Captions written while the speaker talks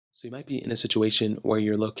So you might be in a situation where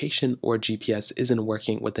your location or GPS isn't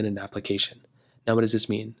working within an application. Now, what does this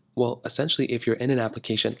mean? Well, essentially, if you're in an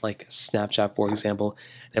application like Snapchat, for example,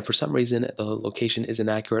 and for some reason the location isn't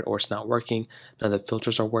accurate or it's not working, none of the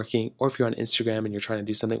filters are working, or if you're on Instagram and you're trying to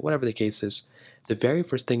do something, whatever the case is, the very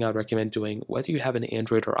first thing I'd recommend doing, whether you have an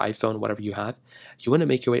Android or iPhone, whatever you have, you want to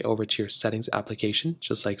make your way over to your settings application,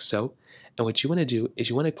 just like so. And what you want to do is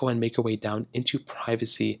you want to go and make your way down into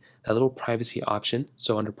privacy, that little privacy option.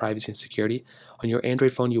 So under privacy and security, on your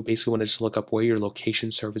Android phone, you basically want to just look up where your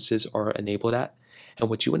location services are enabled at. And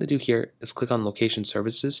what you want to do here is click on location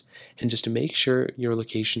services and just to make sure your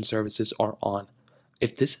location services are on.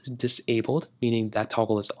 If this is disabled, meaning that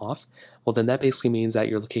toggle is off, well then that basically means that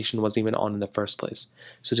your location wasn't even on in the first place.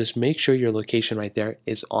 So just make sure your location right there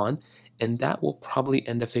is on, and that will probably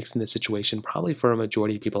end up fixing the situation probably for a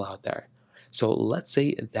majority of people out there. So let's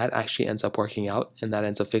say that actually ends up working out and that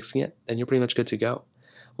ends up fixing it, then you're pretty much good to go.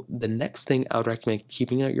 The next thing I would recommend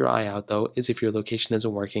keeping your eye out though is if your location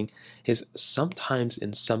isn't working, is sometimes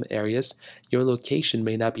in some areas your location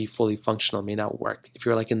may not be fully functional, may not work. If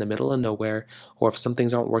you're like in the middle of nowhere, or if some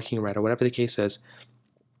things aren't working right, or whatever the case is,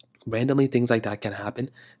 randomly things like that can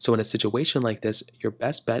happen. So in a situation like this, your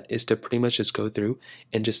best bet is to pretty much just go through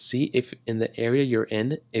and just see if in the area you're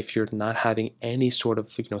in, if you're not having any sort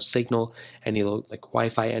of signal, any like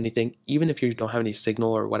Wi-Fi, anything, even if you don't have any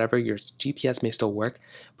signal or whatever, your GPS may still work,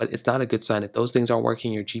 but it's not a good sign. If those things aren't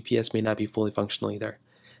working, your GPS may not be fully functional either.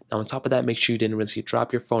 Now on top of that, make sure you didn't really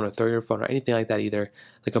drop your phone or throw your phone or anything like that either.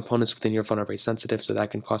 The components within your phone are very sensitive, so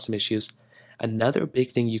that can cause some issues. Another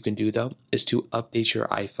big thing you can do though is to update your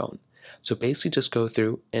iPhone. So basically just go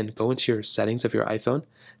through and go into your settings of your iPhone,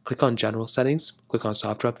 click on general settings, click on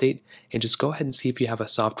software update, and just go ahead and see if you have a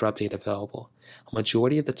software update available. A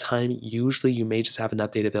majority of the time, usually you may just have an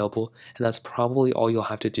update available, and that's probably all you'll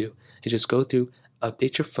have to do is just go through,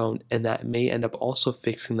 update your phone, and that may end up also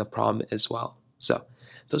fixing the problem as well. So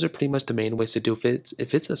those are pretty much the main ways to do it.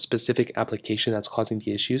 If it's a specific application that's causing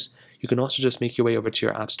the issues, you can also just make your way over to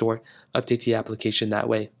your app store, update the application that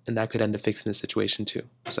way, and that could end up fixing the situation too.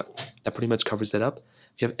 So that pretty much covers it up.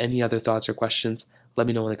 If you have any other thoughts or questions, let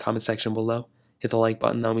me know in the comment section below. Hit the like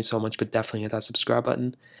button, that would mean so much, but definitely hit that subscribe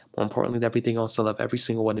button. More importantly than everything else, I love every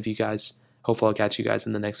single one of you guys. Hopefully I'll catch you guys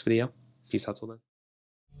in the next video. Peace out till then.